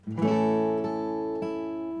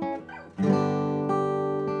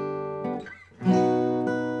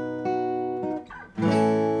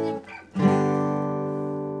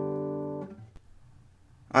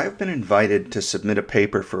I have been invited to submit a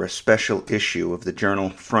paper for a special issue of the journal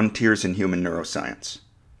Frontiers in Human Neuroscience.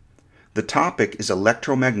 The topic is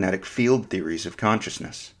electromagnetic field theories of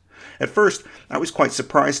consciousness. At first, I was quite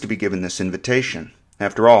surprised to be given this invitation.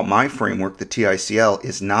 After all, my framework, the TICL,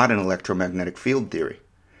 is not an electromagnetic field theory.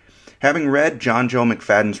 Having read JohnJoe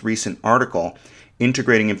McFadden's recent article,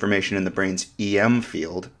 Integrating Information in the Brain's EM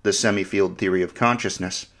Field, the Semi-Field Theory of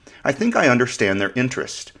Consciousness, I think I understand their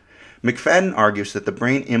interest. McFadden argues that the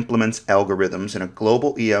brain implements algorithms in a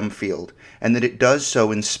global EM field and that it does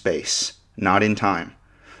so in space, not in time.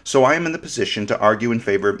 So I am in the position to argue in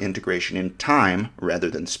favor of integration in time rather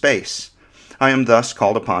than space. I am thus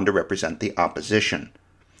called upon to represent the opposition.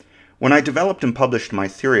 When I developed and published my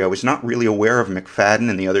theory, I was not really aware of McFadden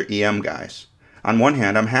and the other EM guys. On one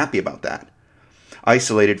hand, I'm happy about that.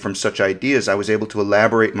 Isolated from such ideas, I was able to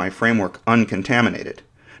elaborate my framework uncontaminated.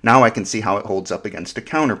 Now I can see how it holds up against a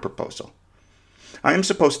counter-proposal. I am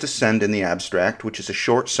supposed to send in the abstract, which is a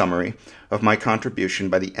short summary of my contribution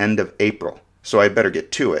by the end of April, so I better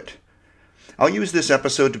get to it. I'll use this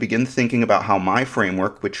episode to begin thinking about how my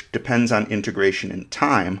framework, which depends on integration in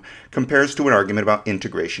time, compares to an argument about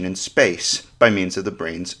integration in space by means of the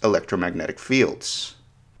brain's electromagnetic fields.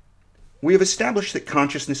 We have established that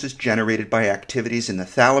consciousness is generated by activities in the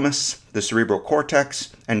thalamus, the cerebral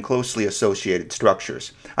cortex, and closely associated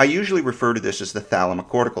structures. I usually refer to this as the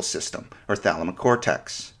thalamocortical system, or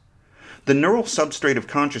thalamocortex. The neural substrate of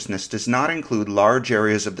consciousness does not include large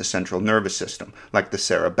areas of the central nervous system, like the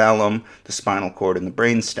cerebellum, the spinal cord, and the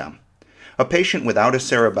brainstem. A patient without a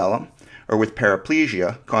cerebellum, or with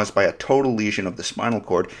paraplegia caused by a total lesion of the spinal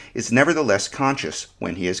cord, is nevertheless conscious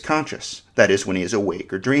when he is conscious, that is, when he is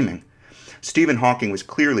awake or dreaming. Stephen Hawking was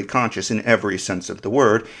clearly conscious in every sense of the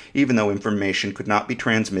word, even though information could not be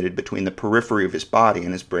transmitted between the periphery of his body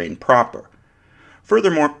and his brain proper.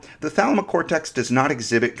 Furthermore, the thalamocortex does not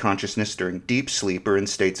exhibit consciousness during deep sleep or in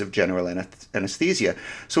states of general anesthesia,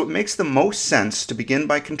 so it makes the most sense to begin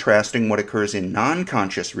by contrasting what occurs in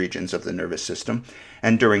non-conscious regions of the nervous system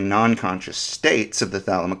and during non-conscious states of the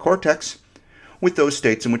thalamocortex with those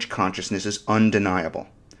states in which consciousness is undeniable.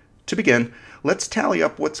 To begin, let's tally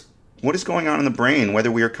up what is going on in the brain,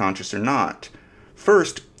 whether we are conscious or not.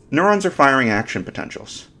 First, neurons are firing action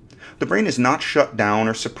potentials. The brain is not shut down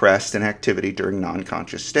or suppressed in activity during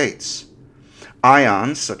non-conscious states.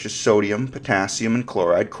 Ions, such as sodium, potassium, and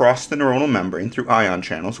chloride, cross the neuronal membrane through ion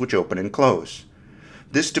channels which open and close.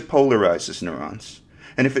 This depolarizes neurons,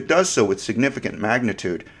 and if it does so with significant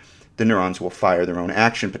magnitude, the neurons will fire their own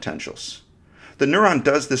action potentials. The neuron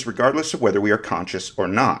does this regardless of whether we are conscious or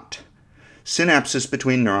not. Synapses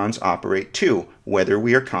between neurons operate too, whether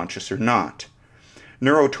we are conscious or not.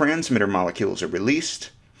 Neurotransmitter molecules are released,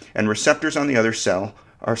 and receptors on the other cell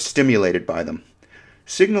are stimulated by them.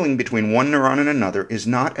 Signaling between one neuron and another is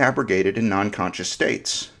not abrogated in non-conscious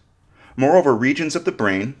states. Moreover, regions of the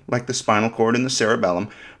brain, like the spinal cord and the cerebellum,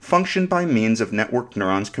 function by means of networked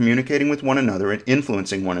neurons communicating with one another and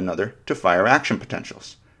influencing one another to fire action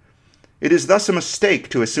potentials. It is thus a mistake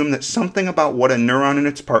to assume that something about what a neuron and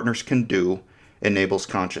its partners can do enables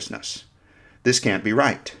consciousness. This can't be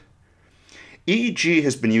right. EEG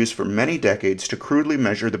has been used for many decades to crudely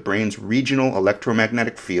measure the brain's regional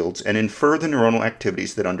electromagnetic fields and infer the neuronal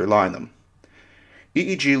activities that underlie them.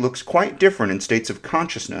 EEG looks quite different in states of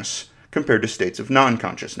consciousness compared to states of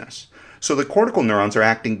non-consciousness, so the cortical neurons are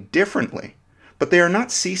acting differently, but they are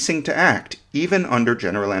not ceasing to act, even under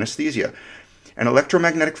general anesthesia, and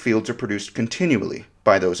electromagnetic fields are produced continually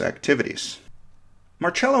by those activities.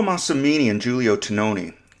 Marcello, Massimini, and Giulio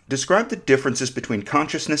Tononi describe the differences between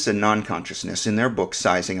consciousness and non-consciousness in their book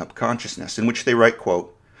Sizing Up Consciousness, in which they write,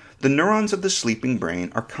 quote, "The neurons of the sleeping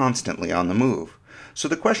brain are constantly on the move. So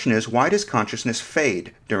the question is, why does consciousness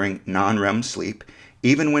fade during non-REM sleep,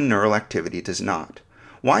 even when neural activity does not?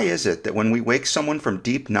 Why is it that when we wake someone from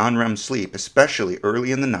deep non-REM sleep, especially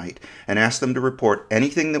early in the night, and ask them to report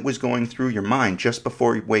anything that was going through your mind just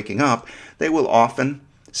before waking up, they will often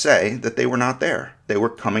say that they were not there. They were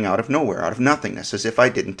coming out of nowhere, out of nothingness, as if I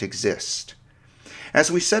didn't exist."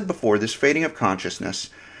 As we said before, this fading of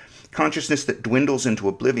consciousness that dwindles into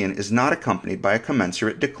oblivion, is not accompanied by a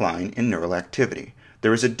commensurate decline in neural activity.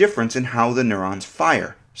 There is a difference in how the neurons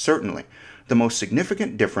fire, certainly. The most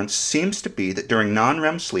significant difference seems to be that during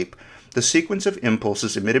non-REM sleep, the sequence of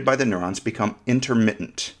impulses emitted by the neurons become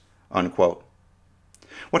intermittent, unquote.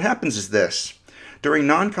 What happens is this. During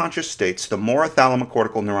non-conscious states, the more a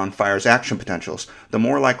thalamocortical neuron fires action potentials, the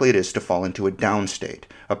more likely it is to fall into a down state,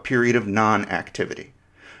 a period of non-activity.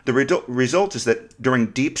 The result is that during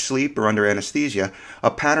deep sleep or under anesthesia,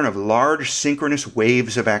 a pattern of large synchronous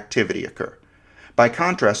waves of activity occur. By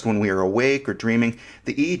contrast, when we are awake or dreaming,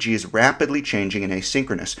 the EEG is rapidly changing and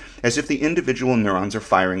asynchronous, as if the individual neurons are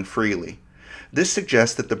firing freely. This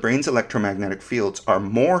suggests that the brain's electromagnetic fields are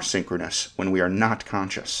more synchronous when we are not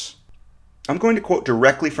conscious. I'm going to quote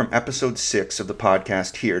directly from episode 6 of the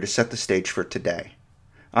podcast here to set the stage for today.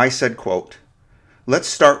 I said, quote, "Let's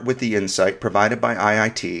start with the insight provided by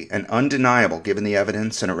IIT and undeniable given the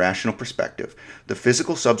evidence and a rational perspective. The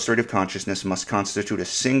physical substrate of consciousness must constitute a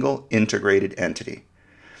single integrated entity.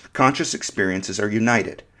 Conscious experiences are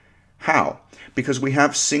united. How? Because we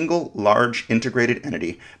have single large integrated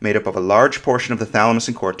entity made up of a large portion of the thalamus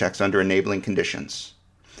and cortex under enabling conditions.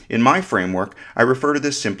 In my framework, I refer to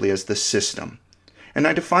this simply as the system, and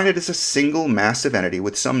I define it as a single massive entity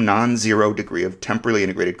with some non-zero degree of temporally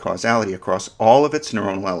integrated causality across all of its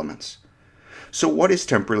neuronal elements. So what is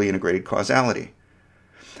temporally integrated causality?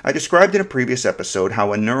 I described in a previous episode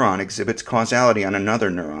how a neuron exhibits causality on another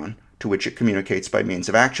neuron, to which it communicates by means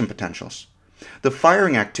of action potentials. The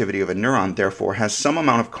firing activity of a neuron, therefore, has some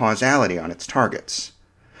amount of causality on its targets.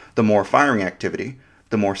 The more firing activity,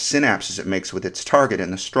 the more synapses it makes with its target,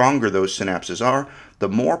 and the stronger those synapses are, the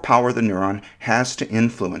more power the neuron has to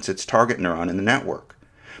influence its target neuron in the network.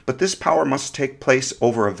 But this power must take place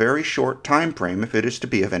over a very short time frame if it is to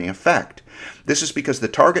be of any effect. This is because the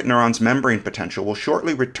target neuron's membrane potential will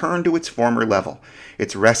shortly return to its former level,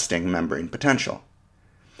 its resting membrane potential.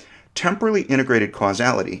 Temporally integrated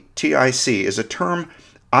causality, TIC, is a term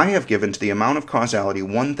I have given to the amount of causality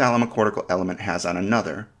one thalamocortical element has on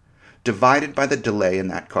another, divided by the delay in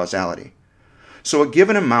that causality. So a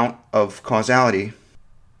given amount of causality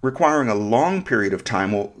requiring a long period of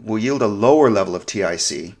time will yield a lower level of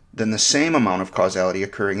TIC than the same amount of causality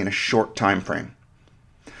occurring in a short time frame.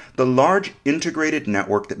 The large integrated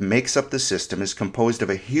network that makes up the system is composed of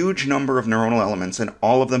a huge number of neuronal elements, and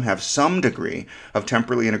all of them have some degree of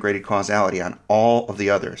temporally integrated causality on all of the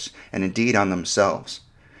others, and indeed on themselves.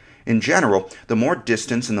 In general, the more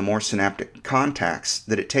distance and the more synaptic contacts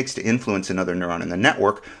that it takes to influence another neuron in the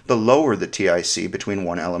network, the lower the TIC between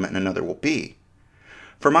one element and another will be.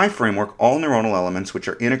 For my framework, all neuronal elements which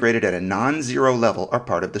are integrated at a non-zero level are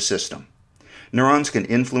part of the system. Neurons can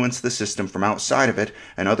influence the system from outside of it,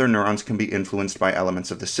 and other neurons can be influenced by elements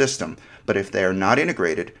of the system. But if they are not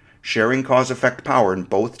integrated, sharing cause-effect power in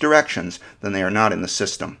both directions, then they are not in the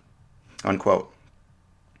system." Unquote.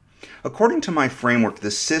 According to my framework, the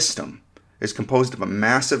system is composed of a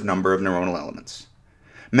massive number of neuronal elements.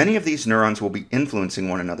 Many of these neurons will be influencing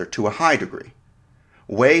one another to a high degree,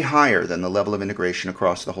 way higher than the level of integration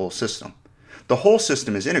across the whole system. The whole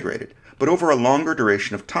system is integrated, but over a longer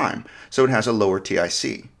duration of time, so it has a lower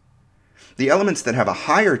TIC. The elements that have a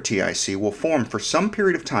higher TIC will form for some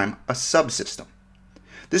period of time a subsystem.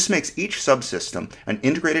 This makes each subsystem an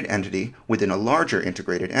integrated entity within a larger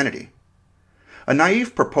integrated entity. A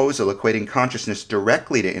naive proposal equating consciousness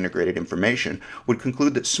directly to integrated information would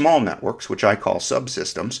conclude that small networks, which I call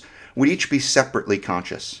subsystems, would each be separately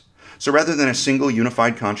conscious. So rather than a single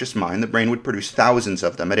unified conscious mind, the brain would produce thousands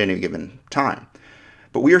of them at any given time.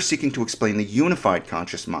 But we are seeking to explain the unified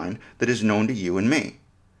conscious mind that is known to you and me.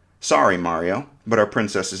 Sorry, Mario, but our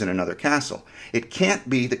princess is in another castle. It can't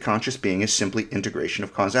be that conscious being is simply integration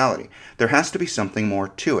of causality. There has to be something more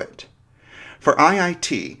to it. For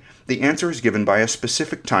IIT, the answer is given by a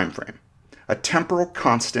specific time frame, a temporal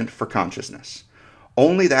constant for consciousness.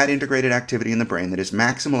 Only that integrated activity in the brain that is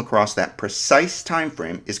maximal across that precise time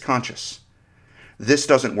frame is conscious. This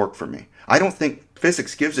doesn't work for me. I don't think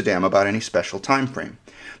physics gives a damn about any special time frame.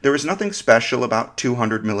 There is nothing special about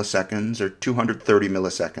 200 milliseconds or 230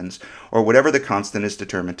 milliseconds or whatever the constant is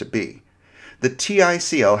determined to be. The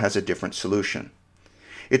TICL has a different solution.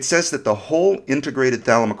 It says that the whole integrated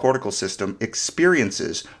thalamocortical system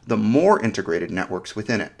experiences the more integrated networks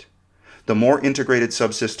within it. The more integrated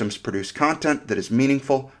subsystems produce content that is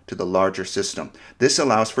meaningful to the larger system. This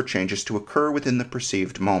allows for changes to occur within the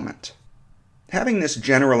perceived moment. Having this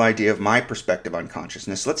general idea of my perspective on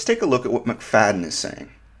consciousness, let's take a look at what McFadden is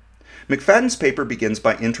saying. McFadden's paper begins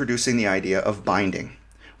by introducing the idea of binding,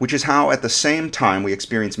 which is how at the same time we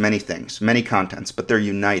experience many things, many contents, but they're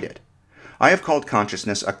united. I have called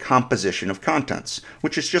consciousness a composition of contents,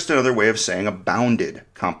 which is just another way of saying a bounded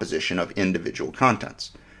composition of individual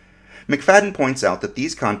contents. McFadden points out that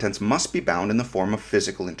these contents must be bound in the form of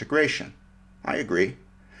physical integration. I agree.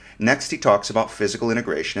 Next, he talks about physical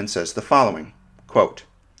integration and says the following, quote,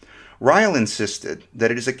 "Ryle insisted that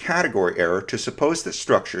it is a category error to suppose that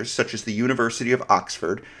structures, such as the University of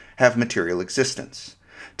Oxford, have material existence.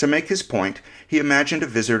 To make his point, he imagined a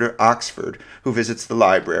visitor to Oxford who visits the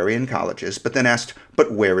library and colleges, but then asked,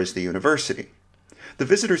 'But where is the university?' The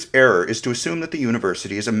visitor's error is to assume that the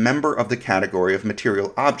university is a member of the category of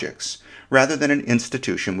material objects, rather than an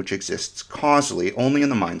institution which exists causally only in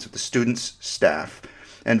the minds of the students, staff,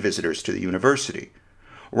 and visitors to the university.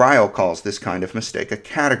 Ryle calls this kind of mistake a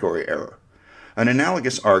category error. An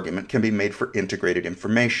analogous argument can be made for integrated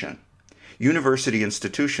information. University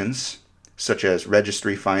institutions, such as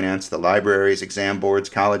registry, finance, the libraries, exam boards,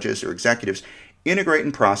 colleges, or executives, integrate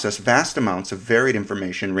and process vast amounts of varied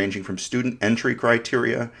information ranging from student entry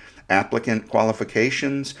criteria, applicant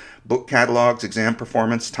qualifications, book catalogs, exam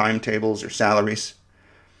performance, timetables, or salaries.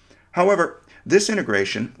 However, this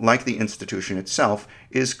integration, like the institution itself,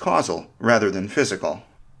 is causal rather than physical,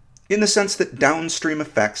 in the sense that downstream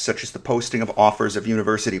effects such as the posting of offers of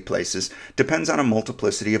university places depends on a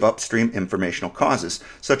multiplicity of upstream informational causes,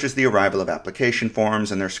 such as the arrival of application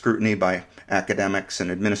forms and their scrutiny by academics and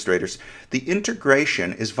administrators. The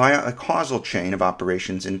integration is via a causal chain of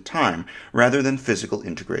operations in time, rather than physical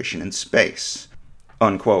integration in space."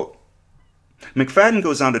 Unquote. McFadden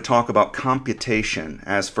goes on to talk about computation,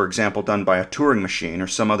 as for example done by a Turing machine or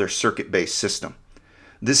some other circuit-based system.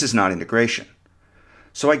 This is not integration.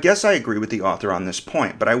 So I guess I agree with the author on this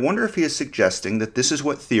point, but I wonder if he is suggesting that this is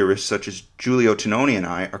what theorists such as Giulio, Tononi, and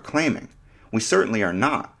I are claiming. We certainly are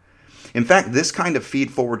not. In fact, this kind of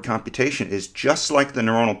feed-forward computation is just like the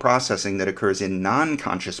neuronal processing that occurs in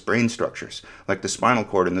non-conscious brain structures, like the spinal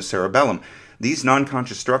cord and the cerebellum. These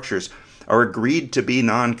non-conscious structures are agreed to be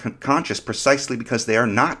non-conscious precisely because they are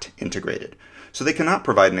not integrated. So they cannot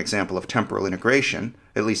provide an example of temporal integration,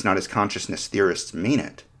 at least not as consciousness theorists mean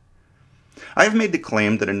it. I have made the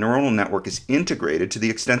claim that a neuronal network is integrated to the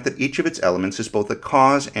extent that each of its elements is both a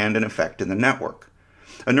cause and an effect in the network.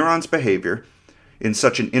 A neuron's behavior in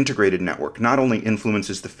such an integrated network not only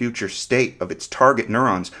influences the future state of its target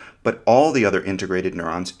neurons, but all the other integrated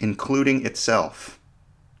neurons, including itself.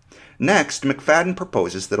 Next, McFadden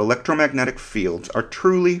proposes that electromagnetic fields are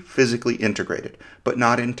truly physically integrated, but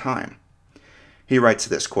not in time. He writes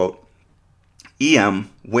this, quote, "EM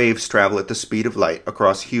waves travel at the speed of light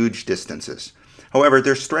across huge distances. However,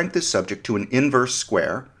 their strength is subject to an inverse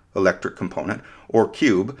square, electric component, or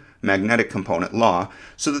cube, magnetic component law,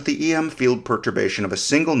 so that the EM field perturbation of a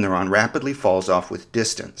single neuron rapidly falls off with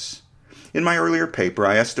distance. In my earlier paper,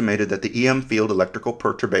 I estimated that the EM field electrical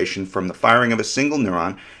perturbation from the firing of a single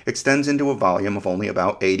neuron extends into a volume of only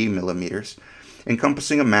about 80 millimeters,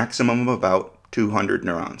 encompassing a maximum of about 200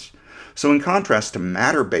 neurons. So in contrast to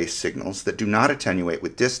matter-based signals that do not attenuate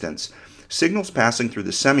with distance, signals passing through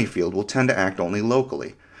the semi-field will tend to act only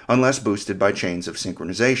locally, unless boosted by chains of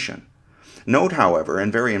synchronization. Note, however,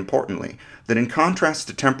 and very importantly, that in contrast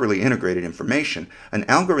to temporally integrated information, an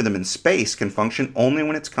algorithm in space can function only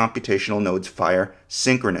when its computational nodes fire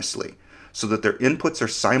synchronously, so that their inputs are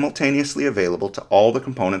simultaneously available to all the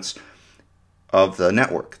components of the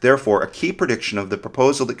network. Therefore, a key prediction of the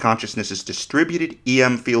proposal that consciousness is distributed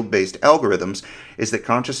EM field-based algorithms is that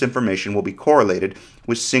conscious information will be correlated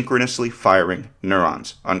with synchronously firing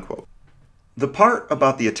neurons." Unquote. The part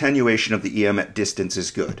about the attenuation of the EM at distance is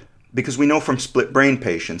good, because we know from split brain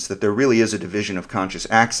patients that there really is a division of conscious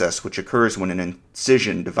access which occurs when an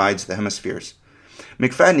incision divides the hemispheres.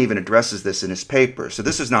 McFadden even addresses this in his paper, so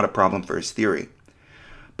this is not a problem for his theory.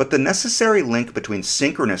 But the necessary link between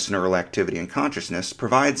synchronous neural activity and consciousness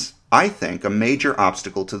provides, I think, a major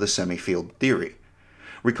obstacle to the semi-field theory.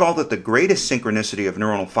 Recall that the greatest synchronicity of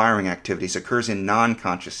neuronal firing activities occurs in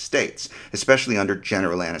non-conscious states, especially under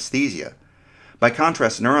general anesthesia. By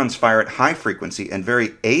contrast, neurons fire at high frequency and very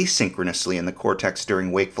asynchronously in the cortex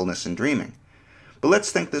during wakefulness and dreaming. But let's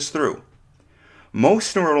think this through.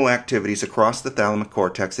 Most neuronal activities across the thalamic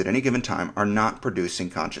cortex at any given time are not producing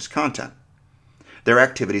conscious content. Their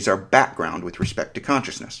activities are background with respect to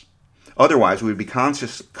consciousness. Otherwise, we would be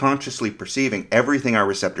consciously perceiving everything our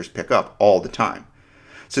receptors pick up all the time.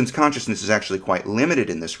 Since consciousness is actually quite limited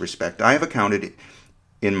in this respect, I have accounted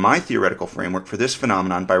in my theoretical framework for this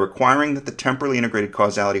phenomenon by requiring that the temporally integrated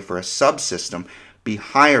causality for a subsystem be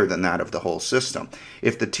higher than that of the whole system.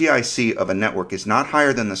 If the TIC of a network is not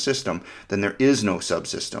higher than the system, then there is no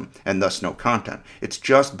subsystem, and thus no content. It's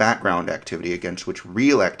just background activity against which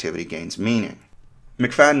real activity gains meaning.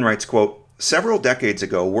 McFadden writes, quote, "Several decades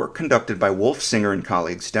ago, work conducted by Wolf Singer and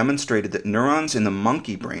colleagues demonstrated that neurons in the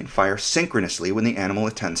monkey brain fire synchronously when the animal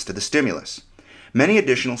attends to the stimulus. Many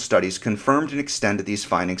additional studies confirmed and extended these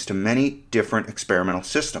findings to many different experimental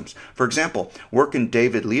systems. For example, work in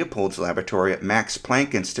David Leopold's laboratory at Max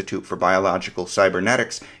Planck Institute for Biological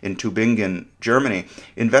Cybernetics in Tübingen, Germany,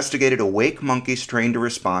 investigated awake monkeys trained to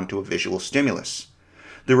respond to a visual stimulus.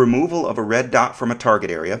 The removal of a red dot from a target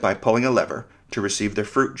area by pulling a lever to receive their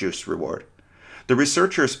fruit juice reward. The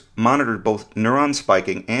researchers monitored both neuron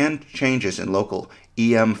spiking and changes in local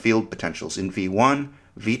EM field potentials in V1,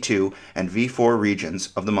 V2, and V4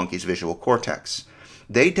 regions of the monkey's visual cortex.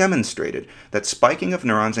 They demonstrated that spiking of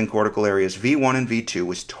neurons in cortical areas V1 and V2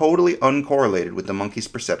 was totally uncorrelated with the monkey's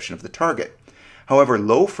perception of the target. However,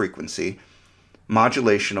 low-frequency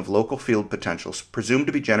modulation of local field potentials presumed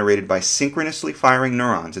to be generated by synchronously firing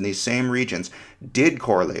neurons in these same regions did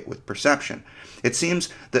correlate with perception. It seems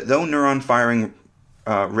that though neuron firing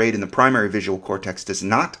rate in the primary visual cortex does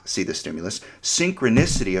not see the stimulus,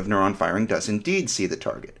 synchronicity of neuron firing does indeed see the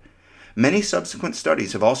target. Many subsequent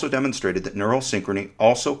studies have also demonstrated that neural synchrony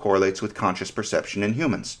also correlates with conscious perception in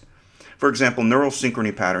humans. For example, neural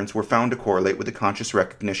synchrony patterns were found to correlate with the conscious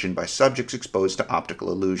recognition by subjects exposed to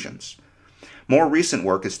optical illusions. More recent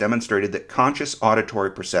work has demonstrated that conscious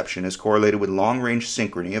auditory perception is correlated with long-range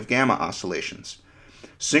synchrony of gamma oscillations.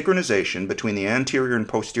 Synchronization between the anterior and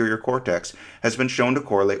posterior cortex has been shown to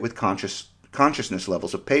correlate with consciousness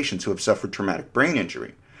levels of patients who have suffered traumatic brain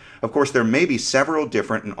injury. Of course, there may be several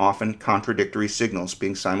different and often contradictory signals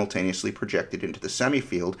being simultaneously projected into the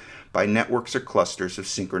semi-field by networks or clusters of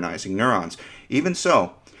synchronizing neurons. Even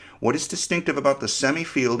so, what is distinctive about the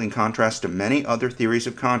semi-field in contrast to many other theories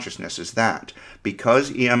of consciousness is that,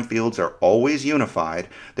 because EM fields are always unified,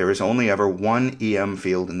 there is only ever one EM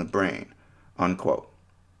field in the brain." Unquote.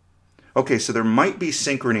 Okay, so there might be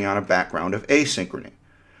synchrony on a background of asynchrony.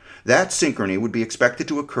 That synchrony would be expected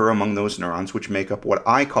to occur among those neurons which make up what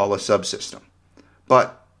I call a subsystem.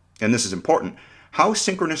 But, and this is important, how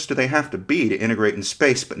synchronous do they have to be to integrate in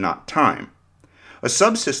space but not time? A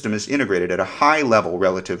subsystem is integrated at a high level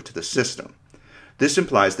relative to the system. This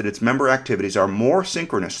implies that its member activities are more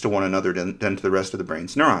synchronous to one another than to the rest of the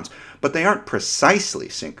brain's neurons, but they aren't precisely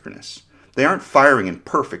synchronous. They aren't firing in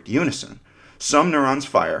perfect unison. Some neurons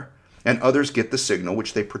fire, and others get the signal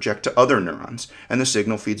which they project to other neurons, and the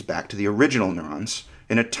signal feeds back to the original neurons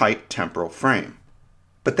in a tight temporal frame.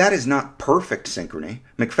 But that is not perfect synchrony.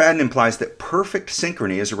 McFadden implies that perfect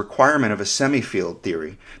synchrony is a requirement of a semi-field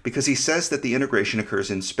theory because he says that the integration occurs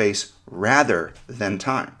in space rather than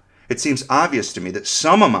time. It seems obvious to me that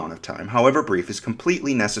some amount of time, however brief, is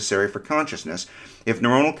completely necessary for consciousness if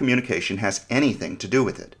neuronal communication has anything to do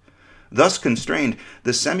with it. Thus constrained,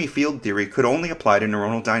 the semi-field theory could only apply to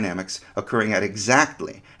neuronal dynamics occurring at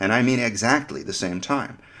exactly, and I mean exactly, the same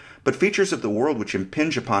time. But features of the world which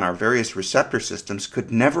impinge upon our various receptor systems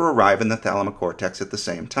could never arrive in the thalamocortex at the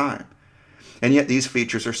same time. And yet these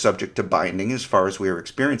features are subject to binding as far as we are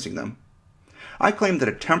experiencing them. I claim that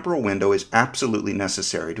a temporal window is absolutely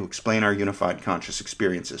necessary to explain our unified conscious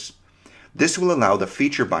experiences. This will allow the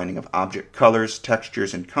feature binding of object colors,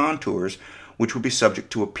 textures, and contours, which would be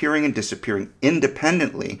subject to appearing and disappearing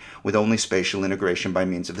independently with only spatial integration by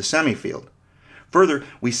means of the semi-field. Further,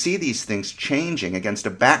 we see these things changing against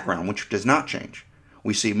a background which does not change.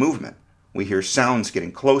 We see movement. We hear sounds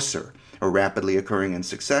getting closer or rapidly occurring in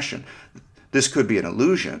succession. This could be an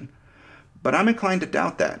illusion, but I'm inclined to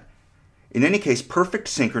doubt that. In any case, perfect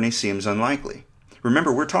synchrony seems unlikely.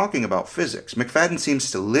 Remember, we're talking about physics. McFadden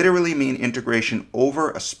seems to literally mean integration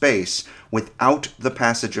over a space without the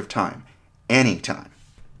passage of time, any time.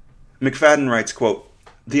 McFadden writes, quote,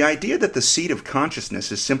 "The idea that the seat of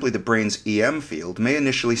consciousness is simply the brain's EM field may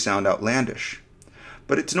initially sound outlandish,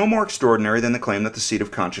 but it's no more extraordinary than the claim that the seat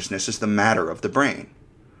of consciousness is the matter of the brain.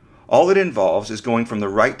 All it involves is going from the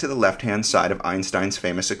right to the left-hand side of Einstein's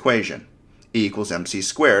famous equation, E equals mc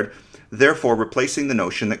squared, therefore replacing the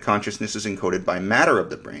notion that consciousness is encoded by matter of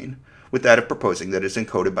the brain with that of proposing that it is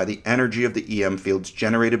encoded by the energy of the EM fields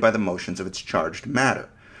generated by the motions of its charged matter.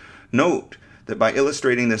 Note that by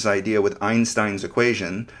illustrating this idea with Einstein's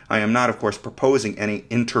equation, I am not, of course, proposing any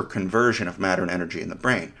interconversion of matter and energy in the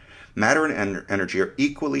brain. Matter and energy are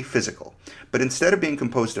equally physical, but instead of being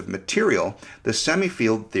composed of material, the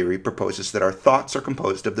semi-field theory proposes that our thoughts are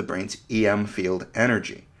composed of the brain's EM field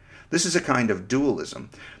energy. This is a kind of dualism,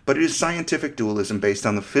 but it is scientific dualism based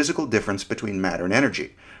on the physical difference between matter and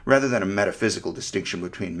energy, rather than a metaphysical distinction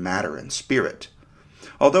between matter and spirit.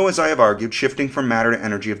 Although, as I have argued, shifting from matter to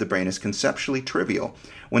energy of the brain is conceptually trivial,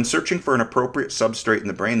 when searching for an appropriate substrate in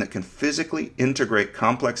the brain that can physically integrate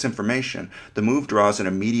complex information, the move draws an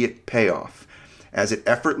immediate payoff, as it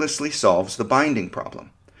effortlessly solves the binding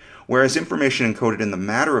problem. Whereas information encoded in the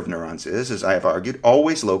matter of neurons is, as I have argued,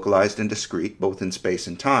 always localized and discrete, both in space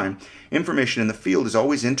and time, information in the field is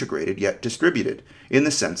always integrated yet distributed, in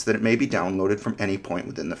the sense that it may be downloaded from any point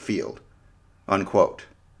within the field." Unquote.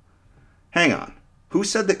 Hang on. Who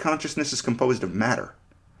said that consciousness is composed of matter?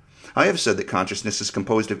 I have said that consciousness is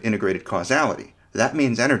composed of integrated causality. That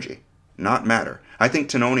means energy, not matter. I think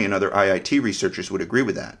Tononi and other IIT researchers would agree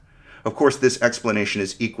with that. Of course, this explanation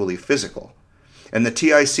is equally physical, and the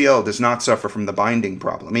TICL does not suffer from the binding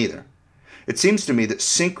problem either. It seems to me that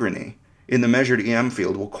synchrony in the measured EM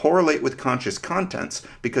field will correlate with conscious contents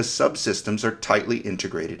because subsystems are tightly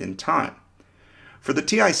integrated in time. For the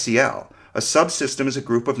TICL, a subsystem is a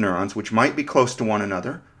group of neurons which might be close to one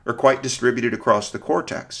another or quite distributed across the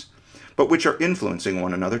cortex, but which are influencing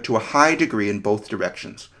one another to a high degree in both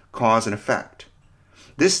directions, cause and effect.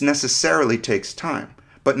 This necessarily takes time,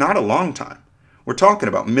 but not a long time. We're talking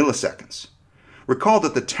about milliseconds. Recall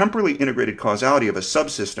that the temporally integrated causality of a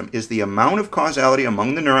subsystem is the amount of causality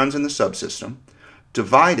among the neurons in the subsystem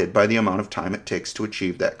divided by the amount of time it takes to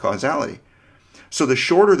achieve that causality. So the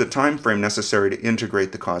shorter the time frame necessary to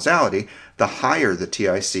integrate the causality, the higher the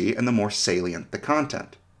TIC and the more salient the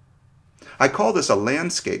content. I call this a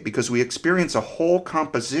landscape because we experience a whole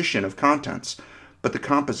composition of contents, but the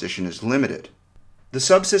composition is limited. The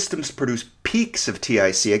subsystems produce peaks of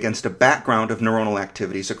TIC against a background of neuronal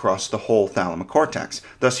activities across the whole thalamocortex.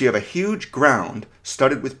 Thus, you have a huge ground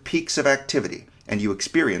studded with peaks of activity, and you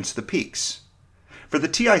experience the peaks. For the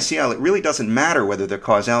TICL, it really doesn't matter whether the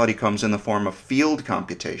causality comes in the form of field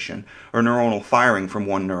computation or neuronal firing from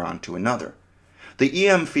one neuron to another. The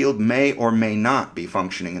EM field may or may not be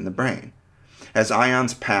functioning in the brain. As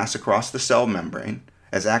ions pass across the cell membrane,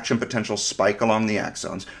 as action potentials spike along the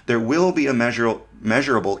axons, there will be a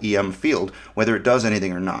measurable EM field, whether it does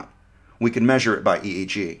anything or not. We can measure it by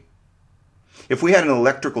EEG. If we had an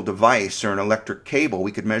electrical device or an electric cable,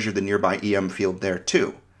 we could measure the nearby EM field there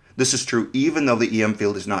too. This is true even though the EM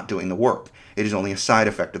field is not doing the work. It is only a side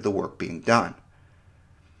effect of the work being done.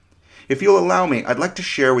 If you'll allow me, I'd like to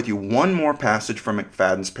share with you one more passage from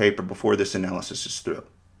McFadden's paper before this analysis is through.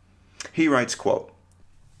 He writes, quote,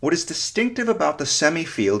 "What is distinctive about the cemi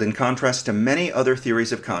field in contrast to many other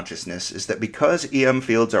theories of consciousness is that because EM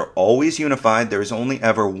fields are always unified, there is only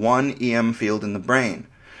ever one EM field in the brain.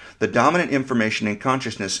 The dominant information in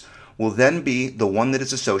consciousness will then be the one that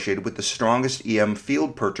is associated with the strongest EM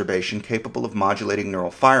field perturbation capable of modulating neural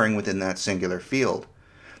firing within that singular field.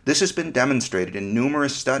 This has been demonstrated in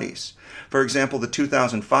numerous studies. For example, the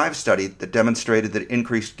 2005 study that demonstrated that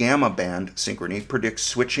increased gamma band synchrony predicts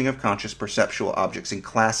switching of conscious perceptual objects in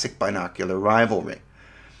classic binocular rivalry.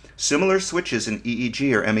 Similar switches in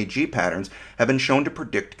EEG or MEG patterns have been shown to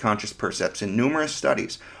predict conscious percepts in numerous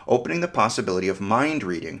studies, opening the possibility of mind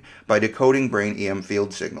reading by decoding brain EM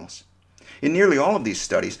field signals. In nearly all of these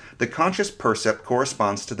studies, the conscious percept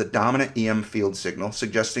corresponds to the dominant EM field signal,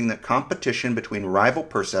 suggesting that competition between rival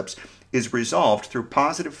percepts is resolved through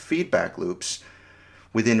positive feedback loops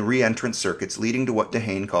within reentrant circuits, leading to what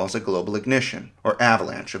Dehaene calls a global ignition, or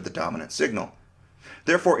avalanche of the dominant signal.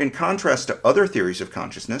 Therefore, in contrast to other theories of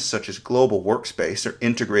consciousness, such as global workspace or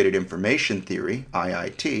integrated information theory,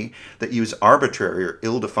 IIT, that use arbitrary or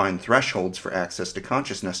ill-defined thresholds for access to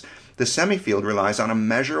consciousness, the semi-field relies on a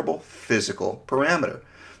measurable physical parameter,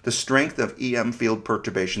 the strength of EM field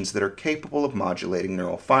perturbations that are capable of modulating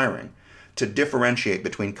neural firing, to differentiate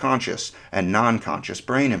between conscious and non-conscious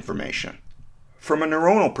brain information. From a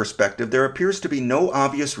neuronal perspective, there appears to be no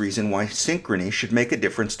obvious reason why synchrony should make a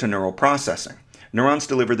difference to neural processing. Neurons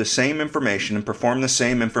deliver the same information and perform the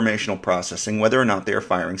same informational processing whether or not they are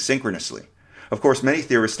firing synchronously. Of course, many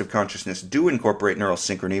theorists of consciousness do incorporate neural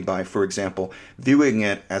synchrony by, for example, viewing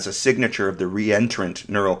it as a signature of the reentrant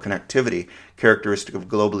neural connectivity characteristic of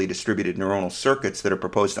globally distributed neuronal circuits that are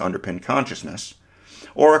proposed to underpin consciousness,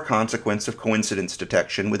 or a consequence of coincidence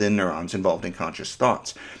detection within neurons involved in conscious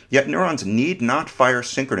thoughts. Yet neurons need not fire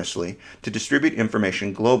synchronously to distribute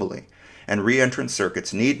information globally, and reentrant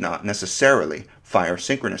circuits need not necessarily fire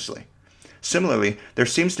synchronously. Similarly, there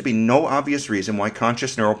seems to be no obvious reason why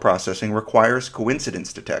conscious neural processing requires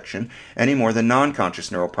coincidence detection any more than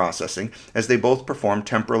non-conscious neural processing, as they both perform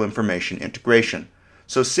temporal information integration.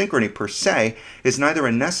 So synchrony per se is neither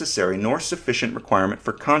a necessary nor sufficient requirement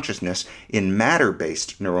for consciousness in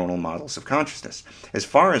matter-based neuronal models of consciousness. As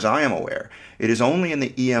far as I am aware, it is only in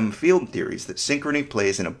the EM field theories that synchrony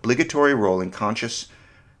plays an obligatory role in conscious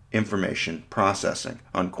information processing,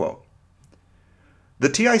 unquote. The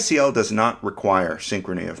TICL does not require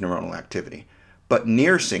synchrony of neuronal activity, but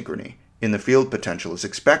near synchrony in the field potential is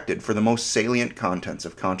expected for the most salient contents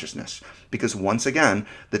of consciousness, because once again,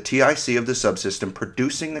 the TIC of the subsystem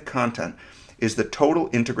producing the content is the total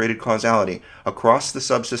integrated causality across the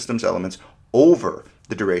subsystem's elements over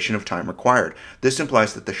the duration of time required. This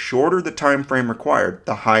implies that the shorter the time frame required,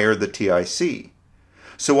 the higher the TIC.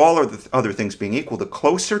 So all other things being equal, the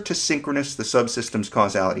closer to synchronous the subsystem's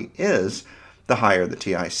causality is, the higher the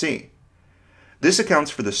TIC. This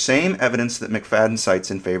accounts for the same evidence that McFadden cites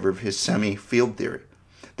in favor of his semi-field theory.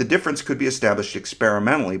 The difference could be established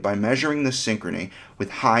experimentally by measuring this synchrony with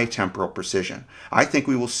high temporal precision. I think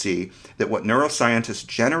we will see that what neuroscientists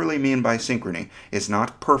generally mean by synchrony is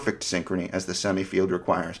not perfect synchrony as the cemi field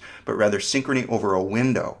requires, but rather synchrony over a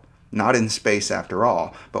window, not in space after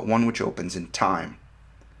all, but one which opens in time.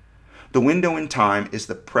 The window in time is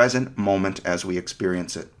the present moment as we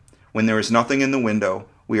experience it. When there is nothing in the window,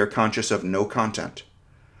 we are conscious of no content.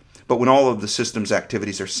 But when all of the system's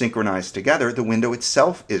activities are synchronized together, the window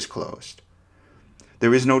itself is closed.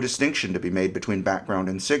 There is no distinction to be made between background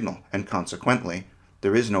and signal, and consequently,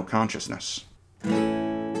 there is no consciousness.